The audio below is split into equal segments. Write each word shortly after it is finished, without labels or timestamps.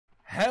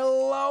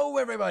Hello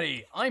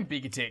everybody, I'm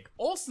BeakerTeck,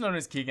 also known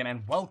as Keegan,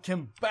 and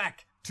welcome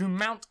back to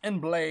Mount and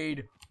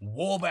Blade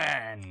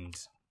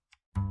Warband.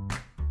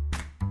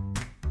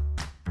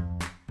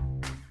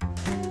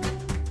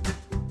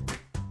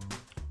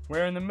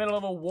 We're in the middle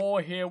of a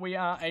war here. We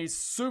are a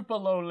super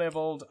low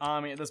leveled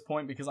army at this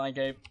point because I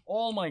gave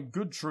all my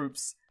good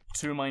troops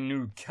to my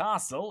new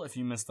castle. If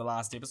you missed the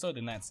last episode,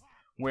 then that's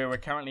where we're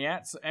currently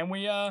at. And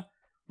we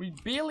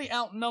barely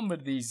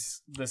outnumbered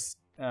this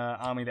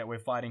army that we're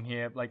fighting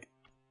here, like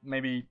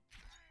maybe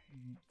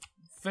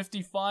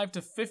 55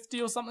 to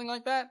 50 or something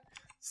like that.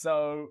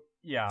 So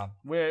yeah,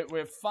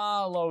 we're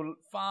far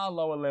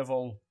lower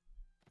level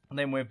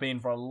than we've been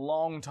for a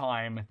long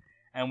time,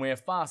 and we're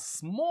far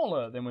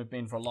smaller than we've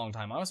been for a long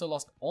time. I also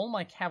lost all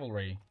my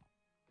cavalry,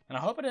 and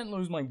I hope I didn't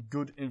lose my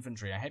good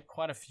infantry. I had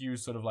quite a few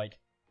sort of like,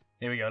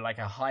 there we go, like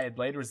a hired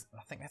blader.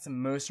 I think that's a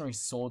mercenary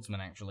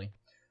swordsman actually.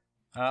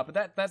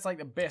 But that's like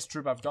the best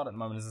troop I've got at the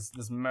moment, is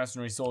this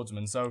mercenary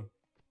swordsman. So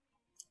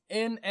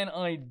in an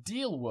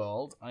ideal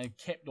world, I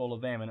kept all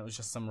of them and it was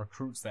just some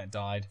recruits that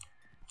died.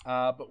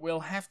 But we'll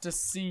have to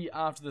see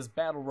after this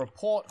battle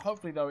report.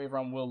 Hopefully though,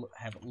 everyone will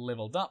have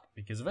leveled up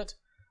because of it.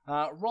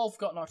 Rolf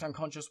got knocked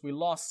unconscious. We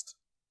lost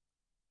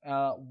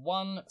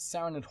one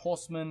Saranid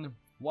horseman,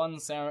 one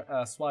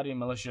Swardian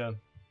militia,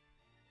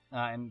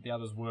 and the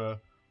others were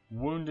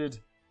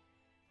wounded.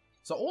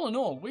 So all in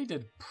all, we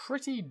did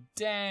pretty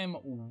damn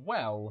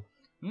well.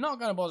 Not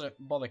going to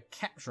bother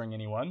capturing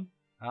anyone.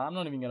 I'm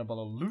not even going to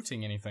bother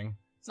looting anything.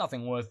 It's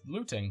nothing worth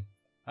looting.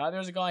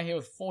 There's a guy here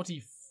with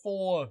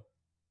 44.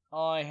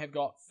 I have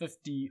got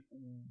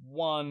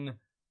 51.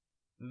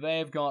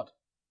 They've got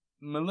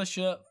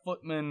militia,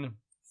 footmen,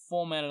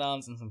 4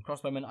 man-at-arms, and some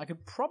crossbowmen. I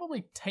could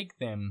probably take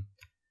them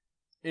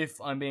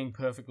if I'm being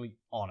perfectly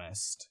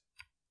honest.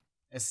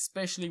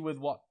 Especially with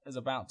what is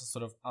about to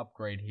sort of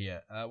upgrade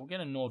here. We'll get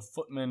a Nord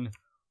footman.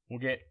 We'll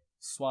get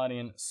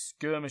Swardian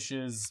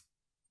skirmishers.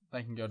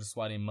 They can go to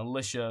Swardian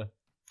militia.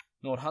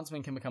 Nord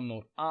huntsmen can become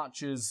Nord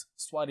archers.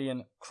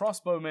 Swardian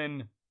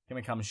crossbowmen can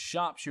become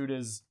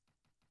sharpshooters,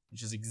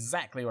 which is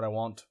exactly what I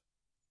want.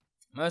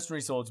 Mercenary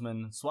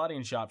swordsmen,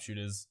 Swardian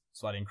sharpshooters,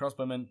 Swardian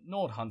crossbowmen,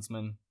 Nord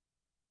huntsmen.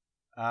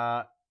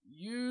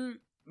 You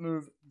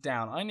move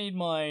down. I need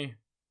my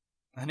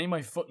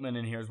footmen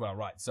in here as well.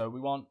 Right, so we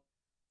want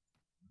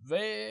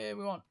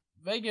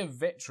Vega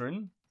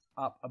veteran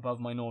up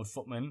above my Nord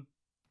footman,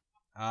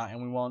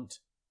 and we want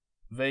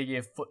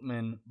Vega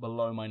footman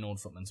below my Nord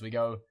footman. So we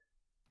go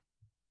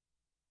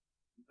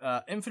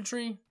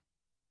infantry,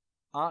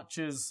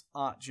 archers,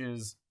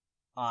 archers,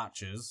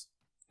 archers,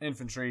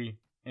 infantry,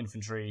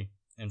 infantry,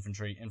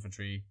 infantry,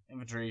 infantry,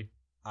 infantry,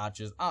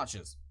 archers,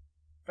 archers.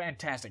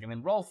 Fantastic. And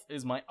then Rolf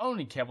is my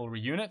only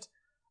cavalry unit.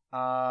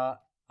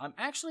 I'm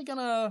actually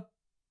gonna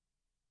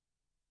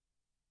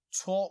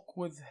talk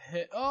with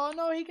him. Oh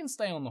no, he can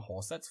stay on the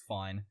horse. That's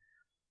fine.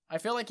 I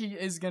feel like he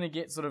is gonna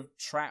get sort of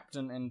trapped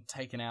and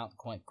taken out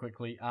quite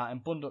quickly.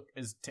 And Bunduk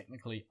is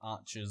technically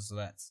archers, so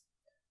that's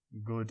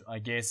good, I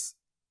guess.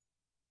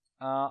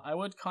 I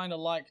would kind of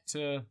like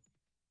to...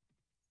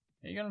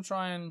 Are you going to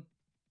try and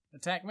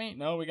attack me?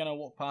 No, we're going to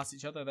walk past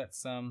each other.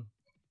 That's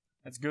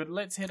good.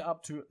 Let's head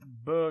up to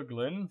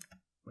Berglin,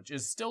 which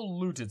is still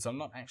looted, so I'm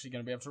not actually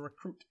going to be able to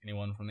recruit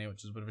anyone from there,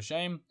 which is a bit of a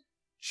shame.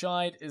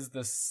 Chide is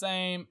the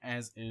same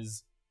as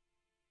is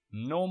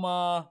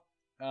Norma.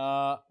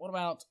 What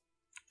about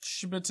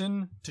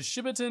Shiberton? To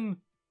Shiberton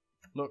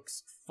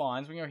looks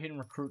fine, so we can go ahead and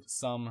recruit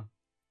some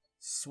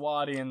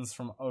Swardians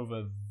from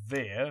over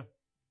there.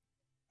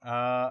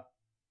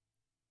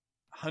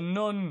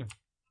 Hanun.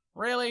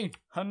 Really?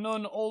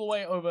 Hanun all the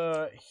way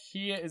over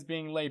here is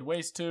being laid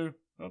waste to.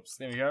 Oops,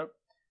 there we go.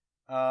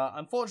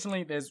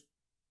 Unfortunately, there's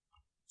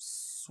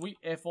sweet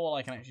F all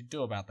I can actually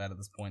do about that at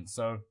this point,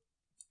 so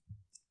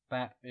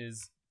that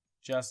is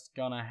just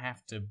gonna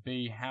have to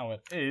be how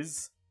it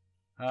is.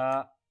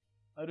 I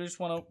just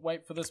want to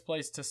wait for this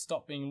place to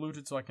stop being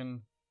looted so I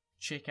can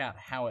check out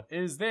how it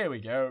is. There we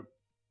go.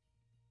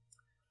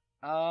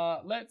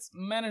 Let's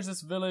manage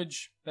this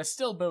village. They're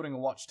still building a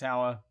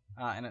watchtower,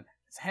 and it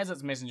has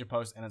its messenger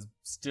post, and it's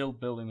still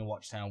building the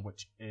watchtower,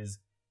 which is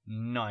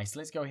nice.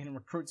 Let's go ahead and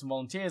recruit some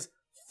volunteers.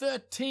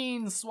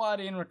 13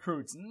 Swardian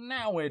recruits.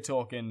 Now we're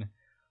talking.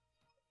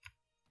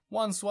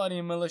 1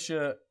 Swardian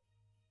militia.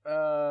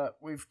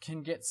 We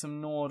can get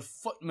some Nord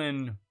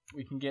footmen.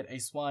 We can get a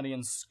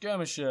Swardian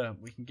skirmisher.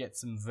 We can get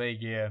some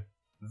Vaegir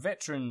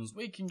veterans.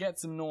 We can get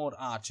some Nord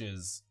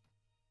archers.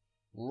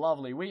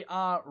 Lovely. We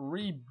are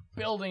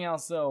rebuilding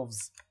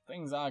ourselves.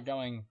 Things are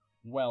going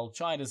well.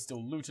 Chide is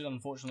still looted,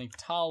 unfortunately.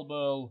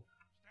 Talburl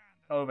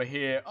over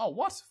here. Oh,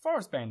 what?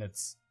 Forest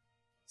bandits.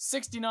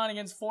 69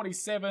 against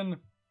 47.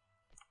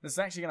 This is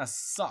actually going to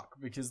suck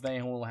because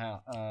they all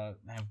have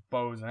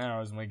bows and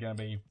arrows and we're going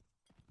to be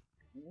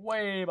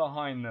way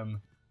behind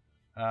them.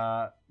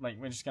 Like,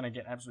 we're just going to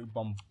get absolutely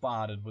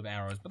bombarded with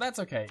arrows. But that's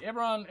okay.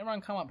 Everyone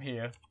come up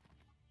here.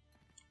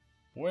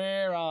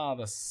 Where are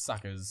the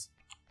suckers?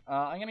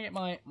 I'm going to get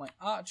my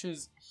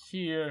archers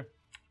here,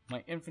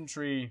 my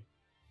infantry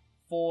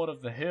forward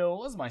of the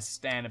hill. This is my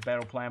standard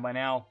battle plan by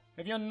now.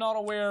 If you're not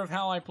aware of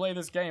how I play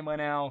this game by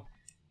now,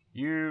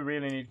 you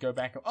really need to go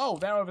back. Oh,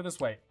 they're over this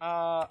way.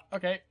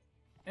 Okay.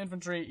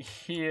 Infantry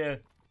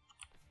here.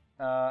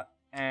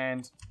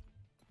 And...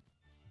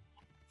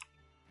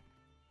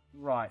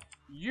 Right.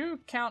 You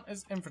count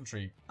as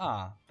infantry.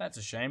 Ah, that's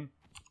a shame.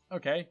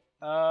 Okay.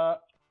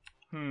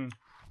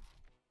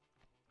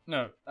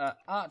 No,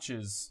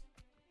 archers.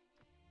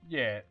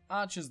 Yeah,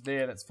 archers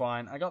there, that's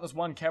fine. I got this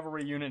one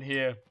cavalry unit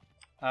here.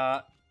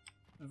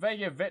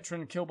 Vega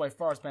veteran killed by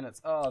forest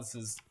bandits. Oh, this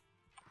is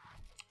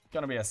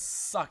gonna be a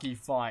sucky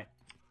fight.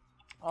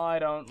 I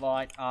don't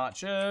like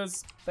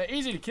archers. They're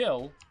easy to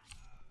kill,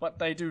 but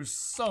they do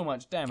so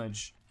much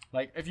damage.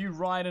 Like, if you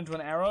ride into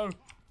an arrow,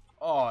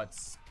 oh,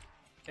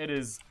 it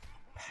is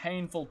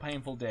painful,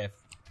 painful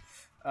death.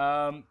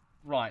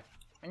 Right.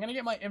 I'm gonna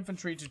get my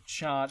infantry to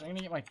charge. I'm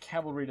gonna get my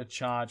cavalry to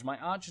charge. My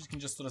archers can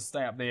just sort of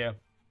stay up there,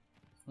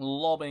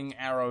 lobbing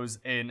arrows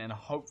in and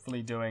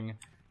hopefully doing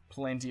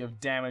plenty of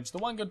damage. The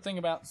one good thing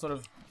about sort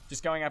of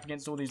just going up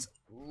against all these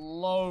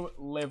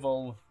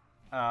low-level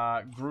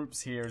groups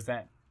here is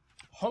that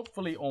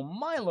hopefully all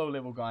my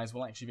low-level guys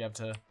will actually be able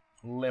to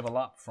level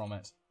up from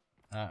it.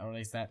 Or at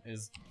least that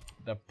is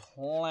the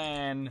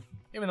plan.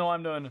 Even though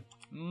I'm doing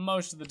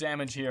most of the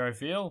damage here, I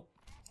feel.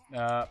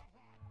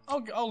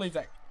 I'll leave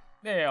that.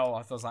 Yeah,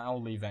 I was like,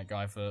 I'll leave that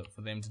guy for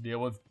them to deal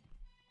with.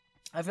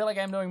 I feel like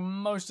I'm doing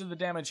most of the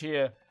damage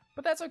here,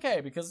 but that's okay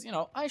because, you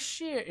know, I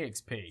share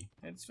XP.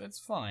 It's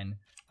fine.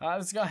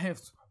 This guy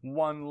has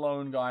one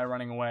lone guy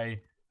running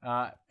away,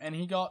 and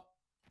he got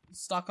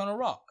stuck on a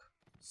rock.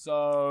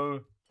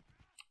 So,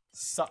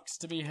 sucks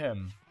to be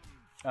him.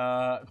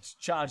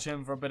 Charge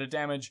him for a bit of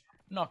damage,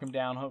 knock him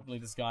down. Hopefully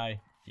this guy,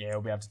 yeah,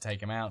 will be able to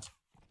take him out.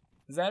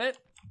 Is that it?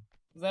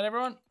 Is that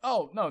everyone?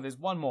 Oh, no, there's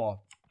one more.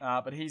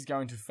 But he's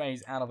going to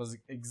phase out of his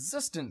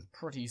existence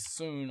pretty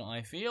soon,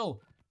 I feel.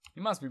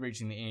 He must be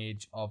reaching the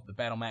edge of the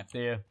battle map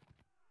there.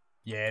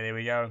 Yeah, there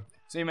we go.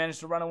 So he managed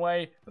to run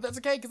away, but that's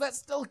okay, because that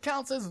still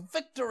counts as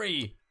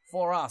victory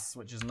for us,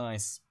 which is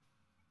nice.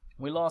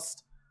 We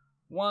lost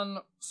one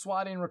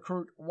Swardian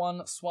recruit,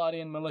 one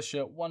Swardian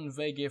militia, one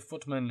Vegir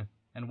footman,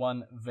 and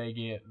one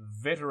Vegir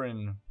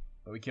veteran.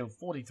 But we killed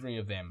 43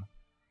 of them.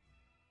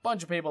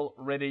 Bunch of people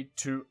ready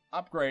to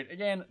upgrade.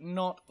 Again,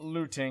 not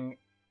looting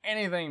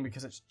anything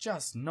because it's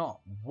just not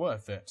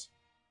worth it.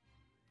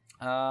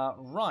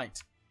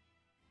 Right.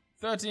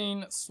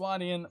 13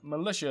 Swardian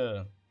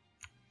militia.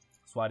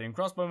 Swardian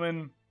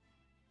crossbowmen.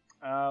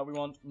 We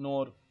want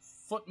Nord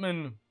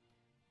footmen.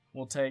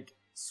 We'll take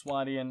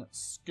Swardian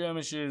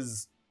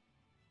skirmishers.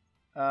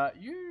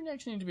 You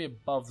actually need to be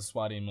above the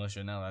Swardian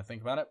militia now that I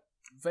think about it.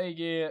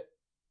 Vegir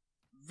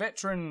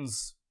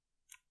veterans.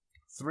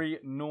 3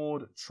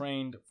 Nord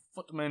trained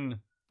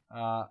footmen.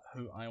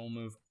 Who I will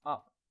move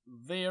up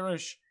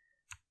there-ish.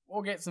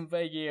 We'll get some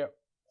Vegir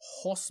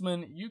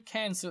horsemen. You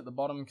can sit at the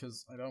bottom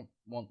because I don't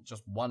want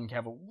just one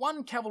cavalry.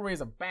 One cavalry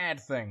is a bad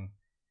thing.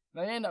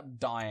 They end up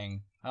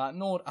dying.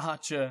 Nord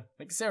archer.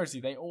 Like, seriously,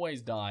 they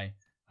always die.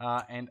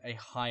 And a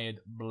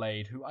hired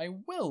blade, who I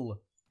will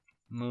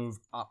move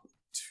up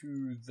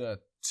to the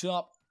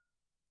top.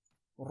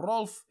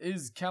 Rolf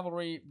is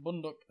cavalry.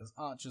 Bunduk is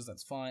archers.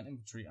 That's fine.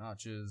 Infantry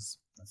archers.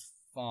 That's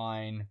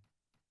fine.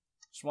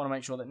 Just want to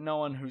make sure that no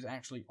one who's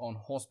actually on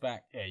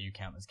horseback... Yeah, you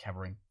count as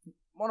cavalry.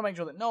 Want to make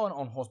sure that no one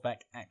on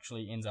horseback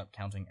actually ends up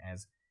counting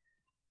as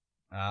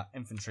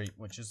infantry,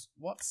 which is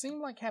what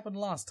seemed like happened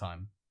last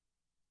time.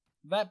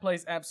 That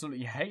place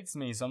absolutely hates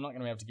me, so I'm not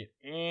going to be able to get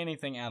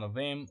anything out of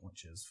them,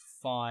 which is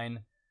fine.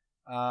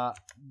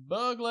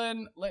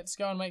 Berglin, let's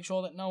go and make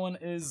sure that no one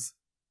is...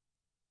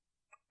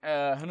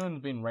 Hanun's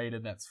been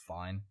raided, that's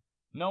fine.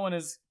 No one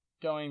is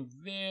going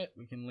there.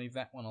 We can leave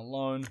that one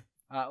alone.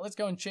 Let's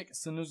go and check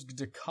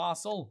Sinuzgda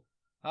Castle.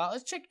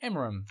 Let's check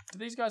Emmeram. Do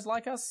these guys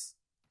like us?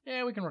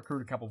 Yeah, we can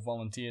recruit a couple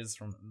volunteers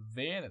from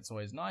there. That's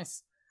always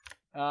nice.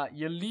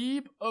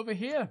 Yalib over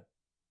here.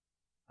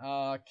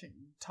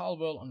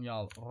 Talbel and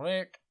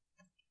Yalrek.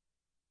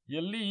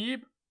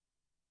 Yalib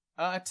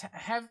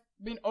have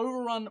been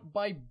overrun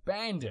by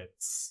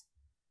bandits.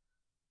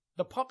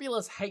 The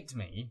populace hate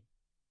me,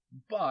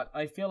 but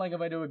I feel like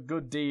if I do a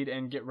good deed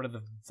and get rid of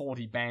the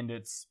 40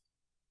 bandits,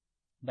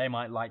 they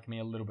might like me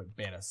a little bit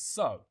better.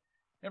 So,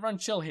 everyone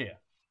chill here.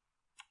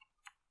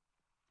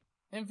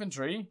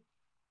 Infantry,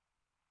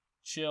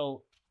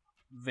 chill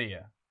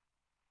there.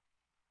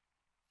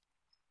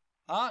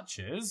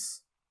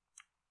 Archers,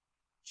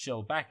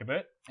 chill back a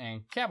bit.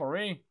 And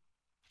cavalry,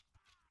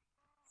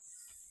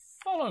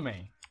 follow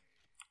me.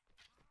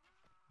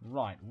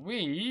 Right,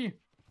 we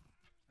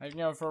can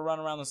go for a run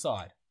around the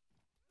side.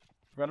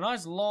 We've got a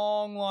nice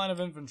long line of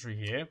infantry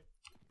here,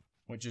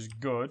 which is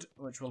good,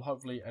 which will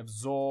hopefully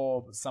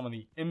absorb some of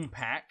the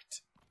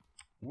impact.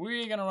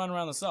 We're gonna run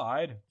around the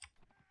side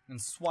and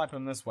swipe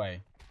them this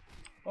way.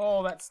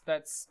 Oh,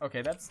 that's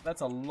okay.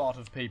 That's a lot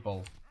of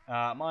people.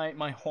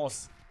 My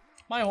horse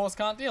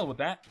can't deal with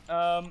that.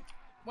 Well,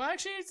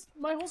 actually,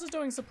 my horse is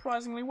doing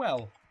surprisingly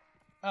well.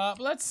 But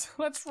let's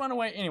run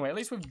away anyway. At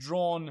least we've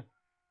drawn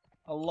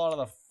a lot of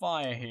the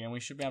fire here, and we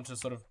should be able to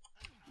sort of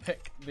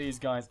pick these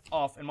guys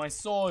off. And my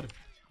sword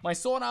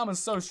arm is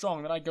so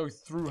strong that I go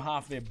through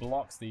half their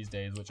blocks these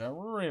days, which I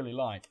really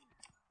like.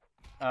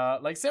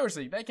 Like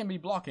seriously, they can be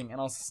blocking and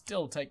I'll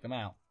still take them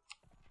out.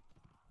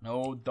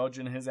 No,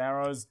 dodging his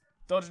arrows.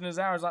 Dodging his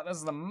arrows like this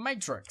is the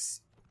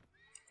Matrix.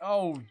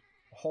 Oh,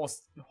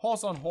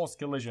 horse on horse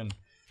collision.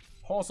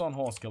 Horse on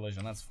horse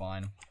collision, that's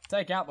fine.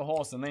 Take out the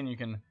horse and then you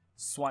can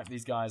swipe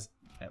these guys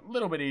a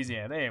little bit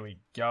easier. There we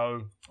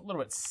go. A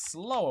little bit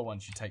slower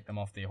once you take them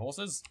off their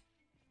horses,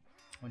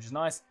 which is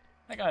nice.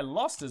 That guy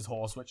lost his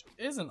horse, which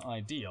isn't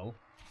ideal.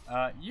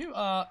 You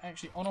are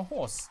actually on a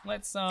horse.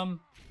 Let's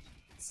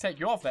take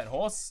you off that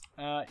horse.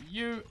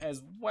 You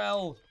as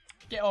well.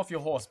 Get off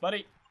your horse,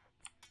 buddy.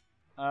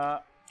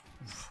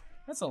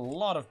 That's a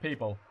lot of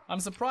people. I'm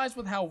surprised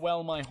with how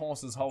well my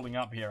horse is holding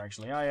up here,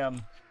 actually.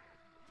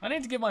 I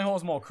need to give my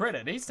horse more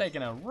credit. He's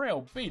taken a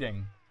real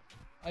beating.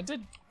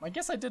 I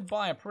guess I did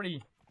buy a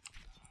pretty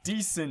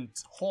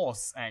decent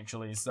horse,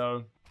 actually,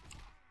 so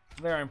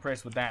very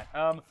impressed with that.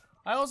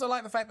 I also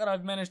like the fact that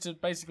I've managed to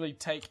basically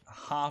take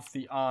half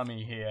the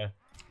army here.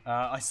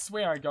 I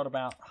swear I got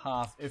about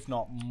half, if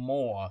not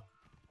more,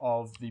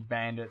 of the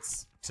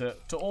bandits to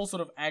all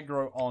sort of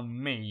aggro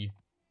on me.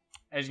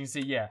 As you can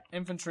see, yeah,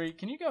 infantry,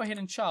 can you go ahead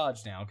and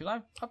charge now?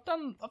 Because I've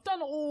done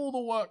all the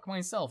work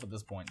myself at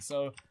this point.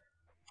 So,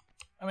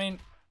 I mean,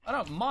 I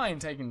don't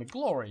mind taking the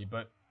glory,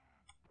 but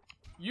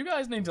you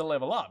guys need to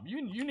level up.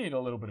 You need a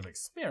little bit of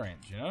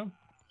experience, you know?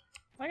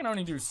 I can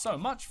only do so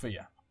much for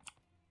you.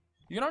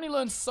 You can only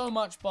learn so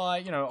much by,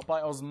 you know,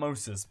 by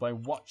osmosis, by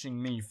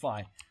watching me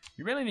fight.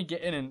 You really need to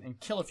get in and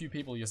kill a few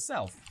people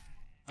yourself.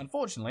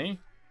 Unfortunately,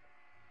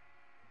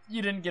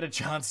 you didn't get a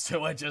chance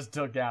to. I just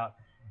took out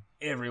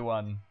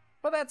everyone.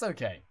 But that's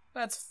okay.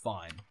 That's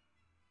fine.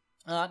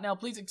 Now,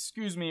 please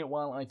excuse me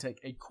while I take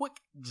a quick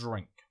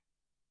drink.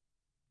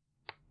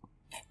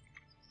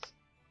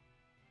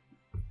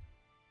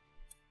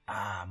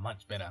 Ah,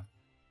 much better.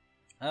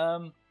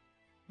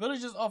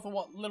 Villagers offer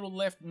what little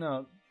left.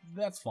 No,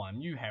 that's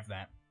fine. You have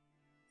that.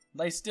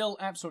 They still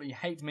absolutely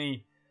hate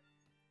me.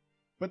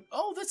 But,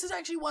 oh, this is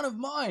actually one of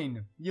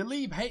mine. Your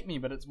leave hate me,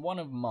 but it's one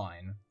of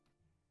mine.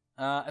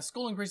 A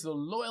school increases the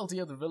loyalty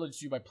of the village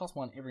to you by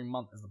 +1 every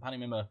month as the party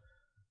member.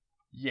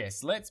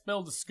 Yes, let's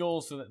build a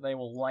school so that they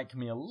will like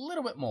me a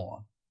little bit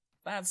more.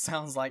 That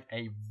sounds like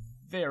a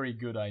very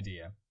good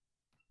idea.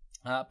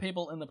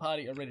 People in the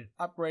party are ready to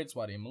upgrade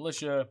Swadian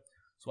militia,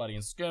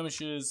 Swadian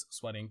skirmishers,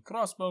 Swadian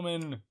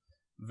crossbowmen,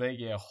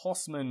 Vaegir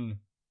horsemen,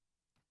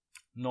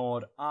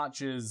 Nord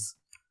archers,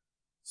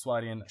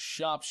 Swadian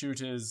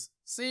sharpshooters.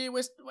 See,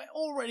 we're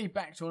already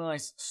back to a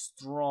nice,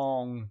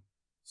 strong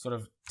sort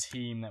of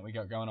team that we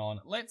got going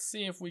on. Let's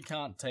see if we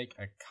can't take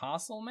a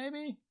castle,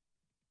 maybe?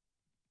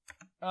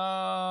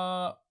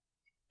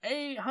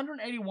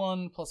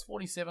 181 plus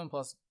 47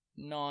 plus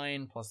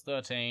 9 plus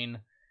 13.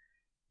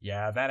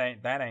 Yeah, that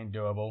ain't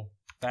doable.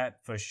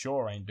 That for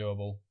sure ain't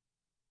doable.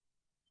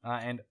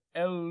 And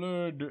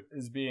Elurd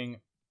is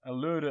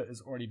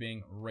already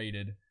being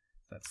raided.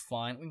 That's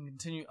fine. We can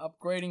continue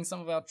upgrading some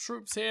of our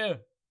troops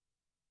here.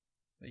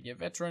 They get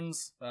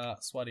veterans,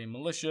 Swadian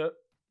militia.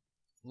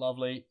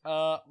 Lovely.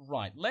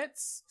 Right,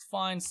 let's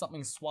find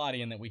something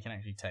Swadian that we can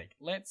actually take.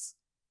 Let's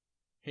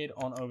head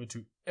on over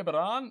to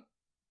Ibadan,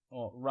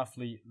 or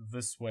roughly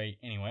this way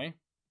anyway.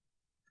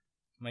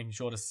 Making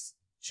sure to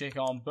check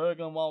on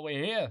Berglund while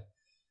we're here.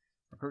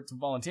 Recruit some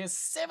volunteers.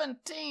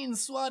 17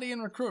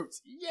 Swadian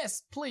recruits.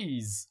 Yes,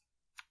 please.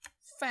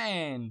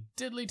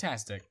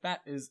 Fan-diddly-tastic.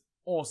 That is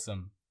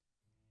awesome.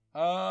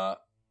 Tell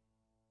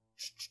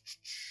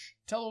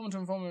the woman to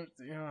inform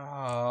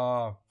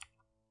her.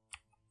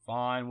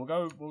 Fine,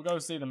 we'll go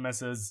see the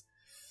missus.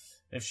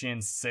 If she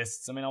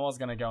insists. I mean, I was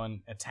going to go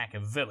and attack a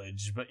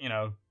village, but, you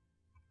know,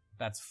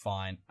 that's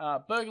fine.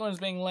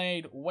 Berglund's being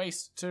laid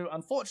waste to.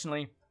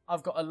 Unfortunately,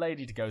 I've got a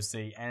lady to go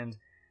see, and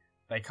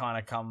they kind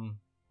of come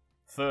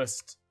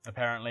first,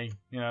 apparently,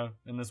 you know,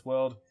 in this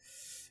world.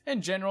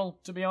 In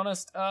general, to be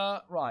honest.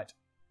 Right.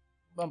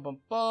 Bum, bum,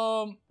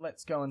 bum.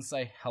 Let's go and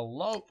say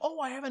hello. Oh,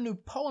 I have a new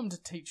poem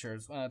to teach her,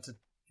 to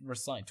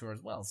recite to her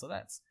as well, so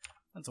that's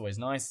always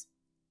nice.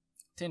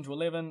 10 to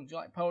 11. Do you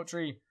like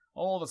poetry?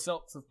 All the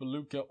silks of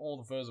Beluka, all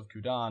the furs of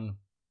Kudan.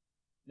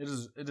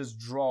 It is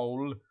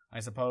droll,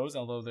 I suppose,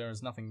 although there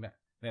is nothing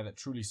there that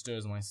truly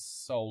stirs my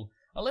soul.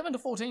 11 to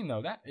 14,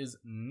 though, that is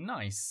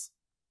nice.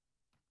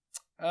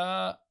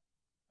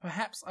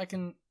 Perhaps I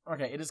can.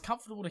 Okay, it is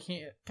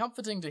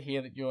comforting to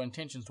hear that your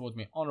intentions towards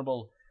me are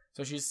honourable.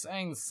 So she's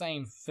saying the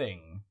same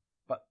thing,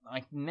 but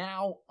I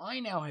now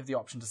have the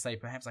option to say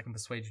perhaps I can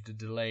persuade you to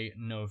delay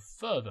no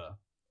further.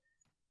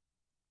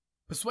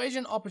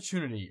 Persuasion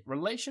opportunity.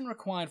 Relation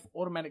required for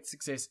automatic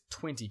success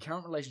 20.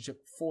 Current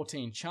relationship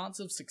 14. Chance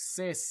of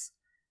success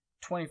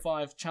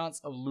 25.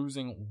 Chance of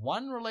losing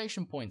 1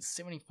 relation point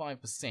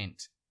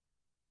 75%.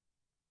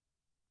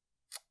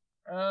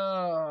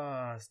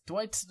 Do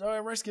I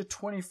risk a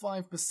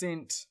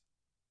 25%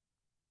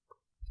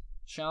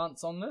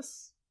 chance on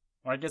this?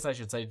 Or I guess I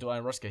should say, do I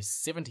risk a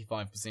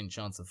 75%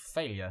 chance of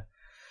failure?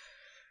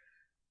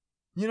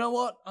 You know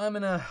what? I'm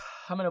gonna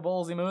I'm in a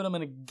ballsy mood. I'm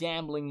in a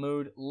gambling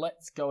mood.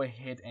 Let's go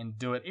ahead and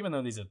do it. Even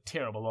though these are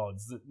terrible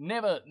odds.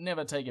 Never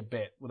take a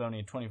bet with only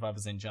a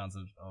 25% chance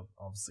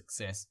of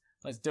success.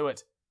 Let's do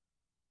it.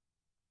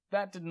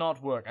 That did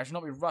not work. I should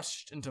not be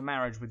rushed into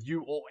marriage with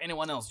you or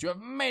anyone else. You have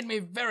made me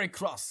very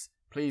cross.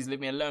 Please leave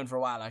me alone for a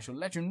while. I shall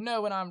let you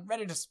know when I'm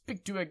ready to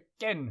speak to you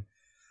again.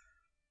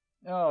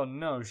 Oh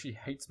no, she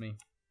hates me.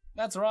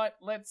 That's right.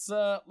 Let's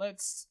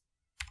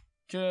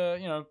you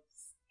know,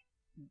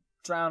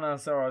 drown our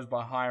sorrows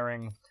by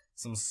hiring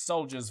some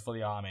soldiers for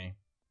the army.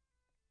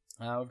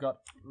 We've got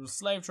a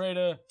slave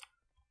trader,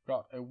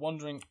 got a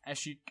wandering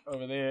Ashik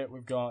over there.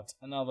 We've got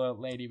another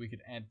lady we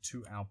could add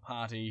to our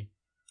party.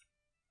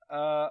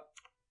 I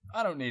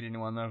don't need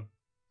anyone though.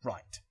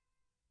 Right.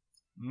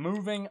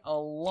 Moving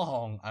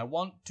along. I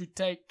want to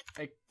take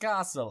a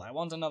castle. I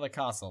want another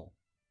castle.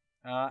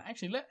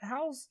 Actually,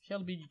 how's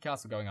Helbigi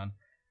Castle going on?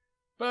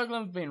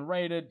 Bergland's been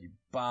raided, you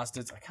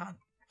bastards. I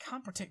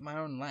can't protect my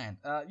own land.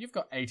 You've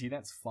got 80,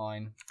 that's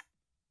fine.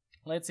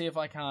 Let's see if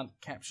I can't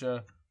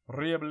capture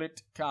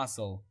Riablit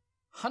Castle.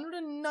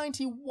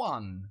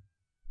 191.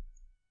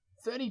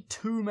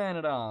 32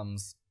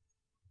 man-at-arms.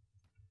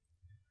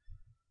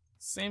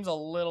 Seems a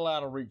little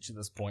out of reach at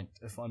this point,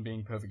 if I'm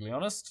being perfectly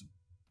honest.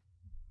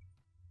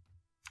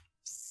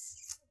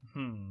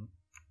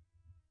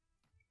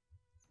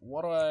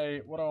 What do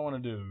I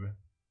want to do?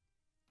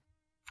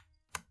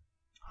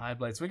 High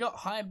blades. We got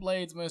high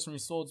blades, mercenary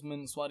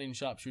swordsmen, Swadian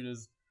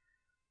sharpshooters.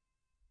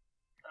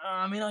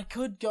 I mean, I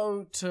could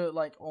go to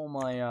like all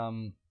my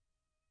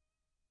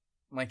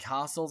my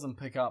castles and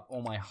pick up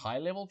all my high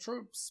level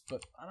troops,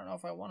 but I don't know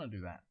if I want to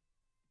do that.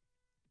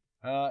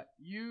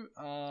 You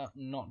are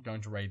not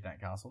going to raid that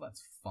castle.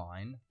 That's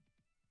fine.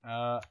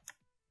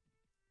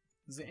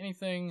 Is there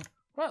anything?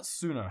 What about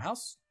Suno? How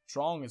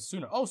strong is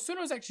Suno? Oh,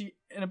 Suno's actually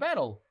in a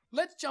battle.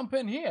 Let's jump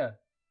in here.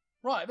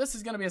 Right, this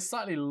is going to be a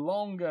slightly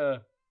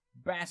longer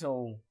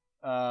battle,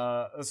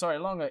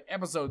 longer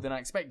episode than I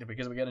expected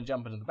because we're going to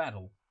jump into the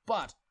battle.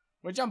 But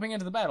we're jumping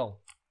into the battle.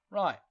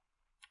 Right.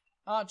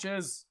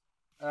 Archers,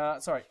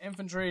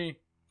 infantry,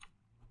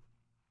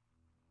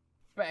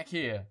 back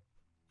here.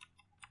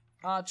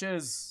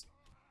 Archers,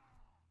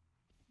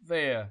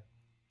 there.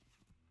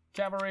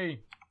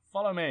 Cavalry,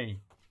 follow me.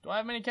 Do I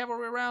have many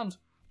cavalry around?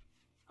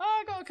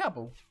 I got a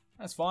couple.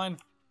 That's fine.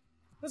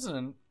 This is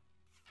a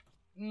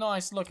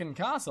nice looking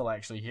castle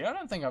actually here. I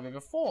don't think I've ever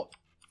fought.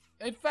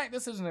 In fact,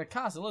 this isn't a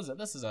castle, is it?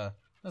 This is a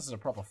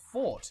proper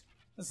fort.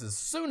 This is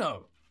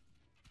Suno.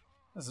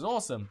 This is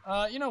awesome.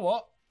 You know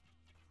what?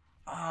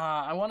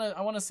 I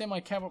wanna send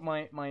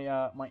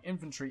my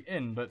infantry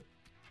in, but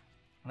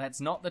that's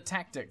not the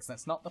tactics.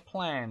 That's not the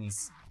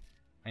plans.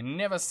 I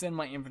never send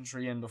my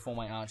infantry in before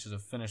my archers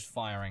have finished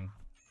firing.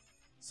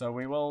 So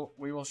we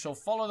shall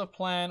follow the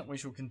plan. We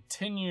shall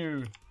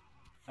continue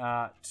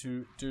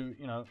to do,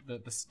 you know,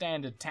 the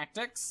standard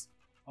tactics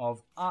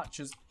of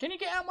archers. Can you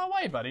get out my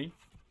way, buddy?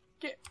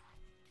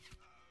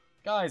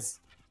 Guys,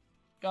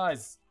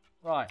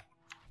 right.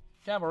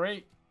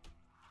 Cavalry,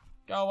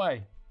 go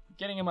away.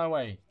 Getting in my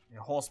way.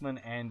 A horseman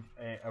and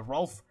a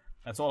Rolf.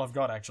 That's all I've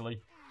got,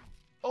 actually.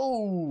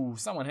 Oh,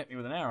 someone hit me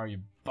with an arrow, you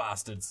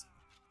bastards.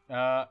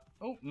 Oh,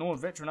 Nord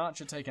veteran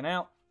archer taken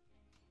out.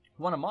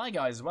 One of my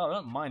guys as well. I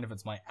don't mind if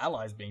it's my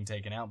allies being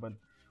taken out, but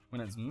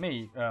when it's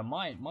me,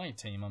 my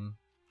team, I'm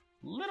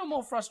a little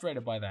more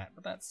frustrated by that.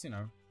 But that's, you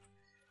know,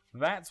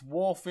 that's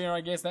warfare,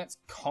 I guess. That's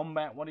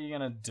combat. What are you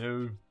gonna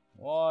do?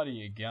 What are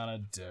you gonna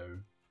do?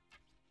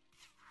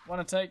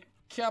 Want to take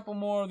a couple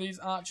more of these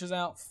archers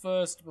out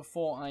first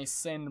before I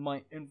send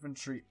my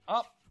infantry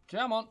up.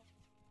 Come on.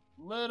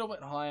 A little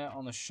bit higher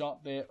on the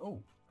shot there.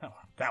 Oh,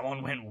 that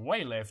one went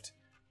way left.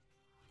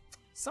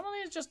 Some of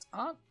these just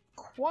aren't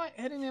quite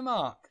hitting their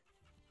mark.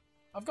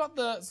 I've got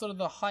the sort of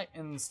the height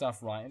and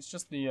stuff right. It's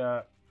just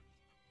the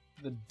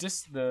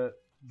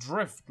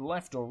drift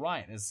left or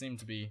right has seemed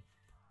to be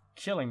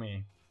killing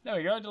me. There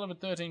we go.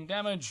 Delivered 13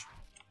 damage.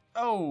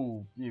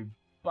 Oh, you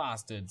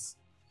bastards.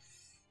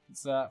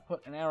 Let's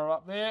put an arrow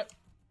up there.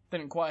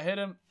 Didn't quite hit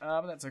him,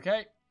 but that's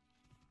okay.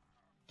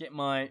 Get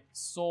my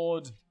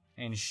sword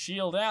and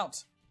shield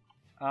out,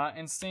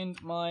 and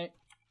send my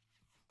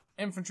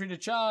infantry to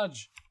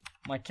charge.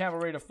 My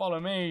cavalry to follow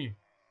me.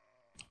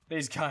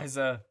 These guys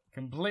are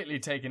completely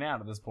taken out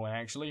at this point,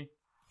 actually.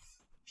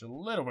 Which is a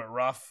little bit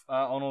rough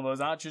on all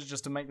those archers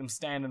just to make them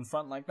stand in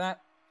front like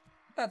that.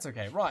 That's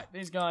okay. Right,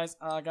 these guys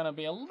are going to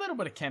be a little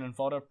bit of cannon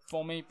fodder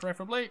for me,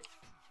 preferably.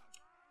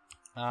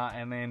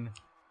 And then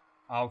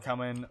I'll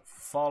come in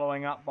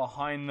following up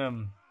behind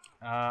them.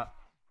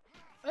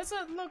 This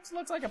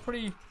looks like a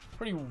pretty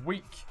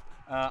weak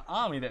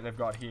army that they've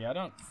got here. I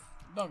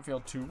don't feel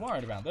too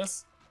worried about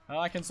this.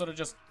 I can sort of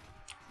just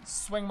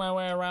swing my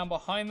way around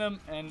behind them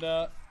and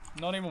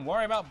not even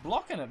worry about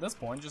blocking at this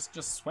point.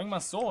 Just swing my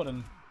sword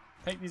and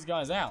take these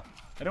guys out.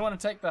 I don't want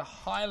to take the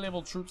high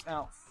level troops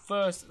out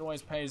first. It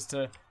always pays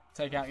to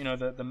take out, you know,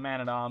 the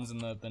man-at-arms and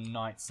the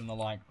knights and the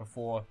like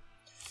before.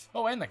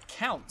 Oh, and the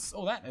counts.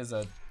 Oh, that is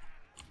a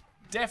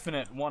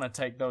definite want to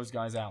take those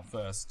guys out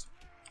first.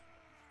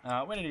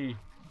 Where did he?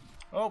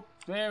 Oh,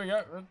 there we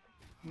go.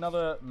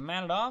 another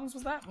man-at-arms,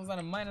 was that? Was that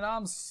a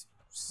man-at-arms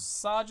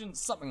sergeant?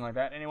 Something like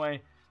that.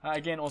 Anyway,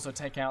 again, also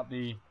take out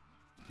the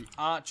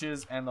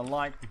archers and the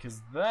like,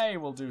 because they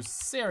will do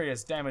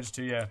serious damage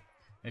to you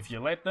if you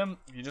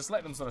just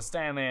let them sort of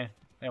stand there.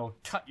 They will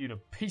cut you to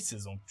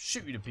pieces, or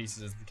shoot you to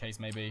pieces, as the case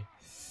may be.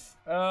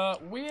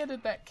 Where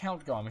did that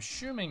count go? I'm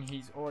assuming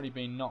he's already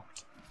been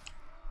knocked.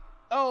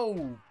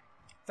 Oh,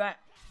 that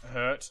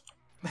hurt.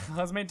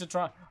 I was going to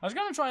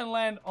try and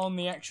land on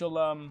the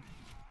actual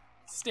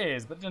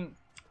stairs, but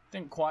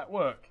didn't quite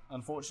work,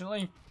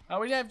 unfortunately.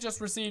 We have just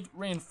received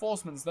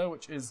reinforcements though,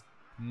 which is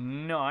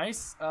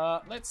nice.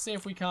 Let's see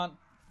if we can't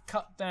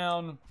cut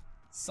down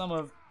some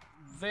of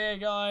their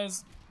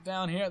guys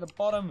down here at the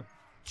bottom,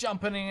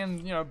 jumping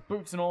in, you know,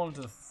 boots and all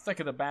into the thick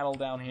of the battle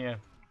down here.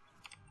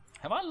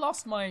 Have I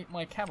lost my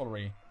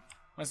cavalry?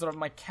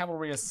 My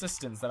cavalry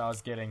assistance that I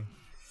was getting.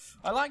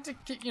 I like to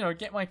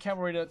get my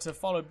cavalry to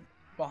follow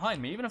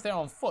behind me, even if they're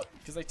on foot,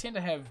 because they tend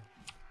to have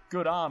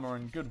good armor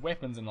and good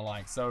weapons and the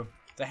like. So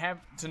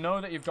to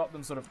know that you've got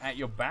them sort of at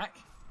your back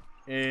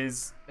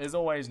is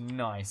always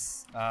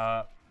nice.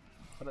 But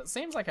it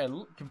seems like I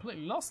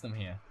completely lost them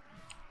here.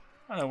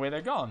 I don't know where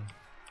they're gone.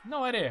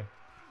 No idea.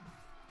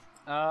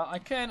 I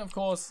can, of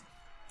course,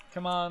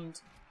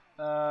 command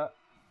for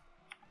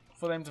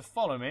them to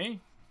follow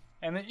me.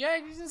 And then, yeah,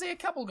 you can see a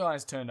couple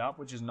guys turned up,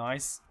 which is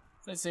nice.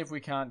 Let's see if we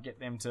can't get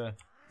them to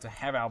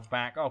have our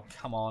back. Oh,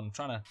 come on.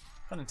 Trying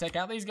to take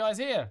out these guys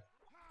here.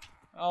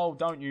 Oh,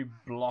 don't you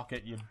block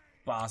it, you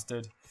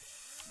bastard.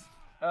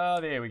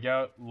 There we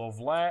go.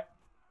 Lovely.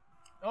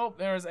 Oh,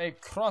 there is a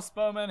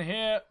crossbowman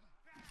here.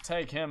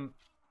 Take him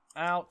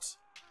out.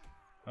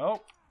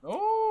 Oh,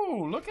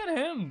 look at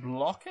him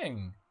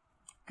blocking.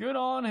 Good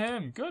on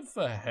him. Good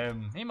for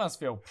him. He must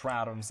feel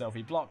proud of himself.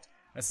 He blocked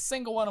a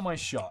single one of my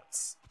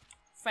shots.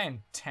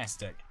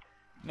 Fantastic.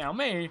 Now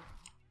me,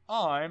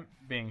 I'm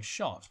being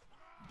shot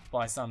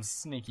by some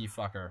sneaky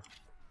fucker.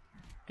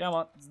 Come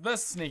on,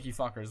 this sneaky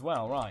fucker as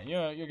well. Right,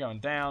 you're going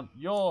down.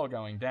 You're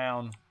going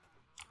down.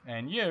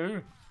 And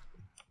you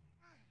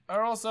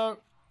are also...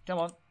 Come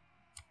on.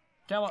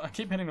 Come on, I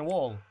keep hitting the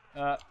wall.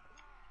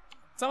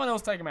 Someone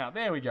else take him out.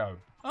 There we go.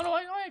 Oh no,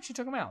 I actually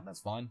took him out.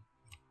 That's fine.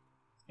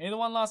 Either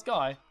one last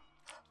guy.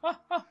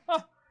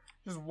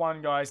 Just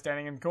one guy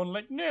standing in the corner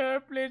like, no,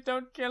 please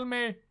don't kill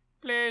me.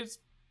 Please.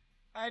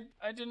 I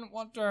didn't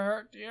want to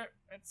hurt you.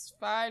 It's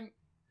fine.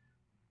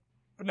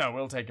 But no,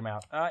 we'll take him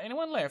out.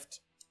 Anyone left?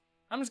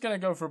 I'm just going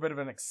to go for a bit of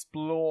an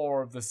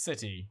explore of the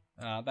city.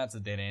 That's a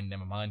dead end,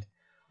 never mind.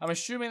 I'm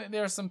assuming that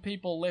there are some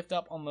people left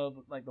up on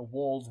the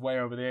walls way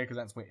over there, because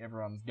that's where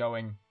everyone's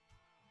going.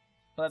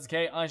 But that's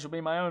okay, I shall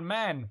be my own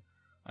man.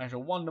 I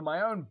shall wander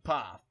my own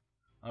path.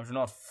 I shall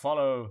not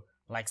follow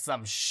like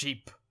some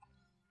sheep.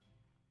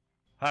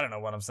 I don't know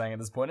what I'm saying at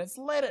this point. It's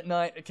late at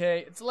night,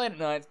 okay? It's late at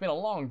night. It's been a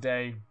long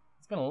day.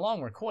 It's been a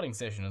long recording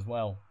session as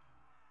well.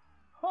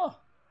 Huh.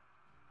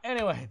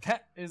 Anyway,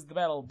 that is the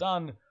battle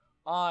done.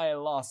 I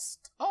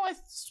lost... Oh, I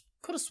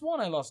could have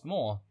sworn I lost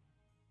more.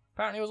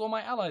 Apparently it was all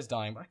my allies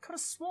dying, but I could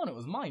have sworn it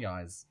was my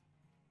guys.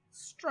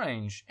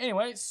 Strange.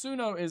 Anyway,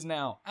 Suno is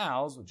now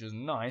ours, which is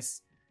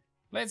nice.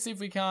 Let's see if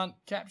we can't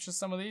capture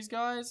some of these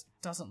guys.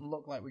 Doesn't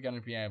look like we're going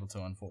to be able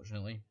to,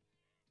 unfortunately.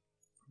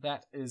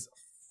 That is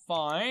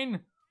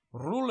fine.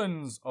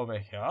 Rulins over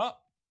here.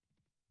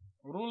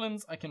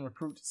 Rulins, I can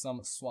recruit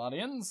some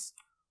Swadians.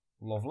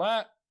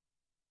 Lovely.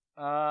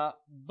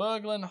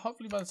 Berglin,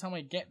 hopefully by the time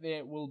I get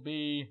there, will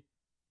be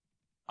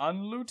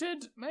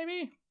unlooted,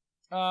 maybe?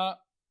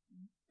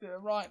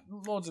 Right,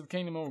 Lords of the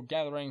Kingdom are all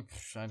gathering.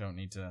 I don't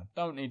need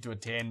to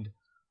attend.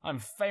 I'm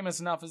famous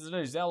enough as it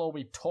is. They'll all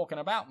be talking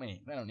about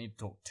me. They don't need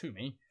to talk to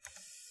me.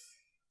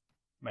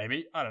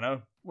 Maybe, I don't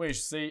know. We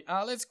shall see.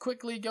 Let's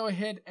quickly go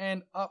ahead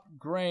and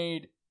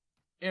upgrade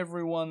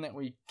everyone that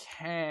we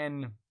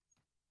can.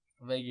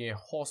 They get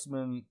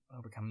horsemen.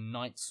 I'll become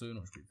knights soon,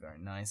 which will be very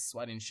nice.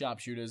 Swadian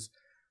sharpshooters.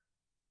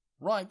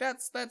 Right,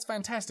 that's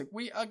fantastic.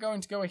 We are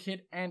going to go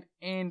ahead and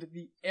end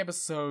the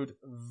episode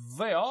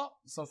there.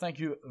 So thank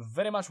you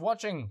very much for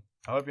watching.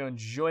 I hope you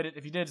enjoyed it.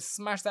 If you did,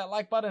 smash that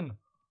like button.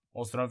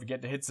 Also, don't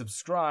forget to hit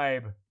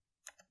subscribe.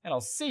 And I'll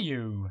see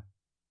you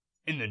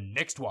in the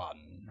next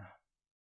one.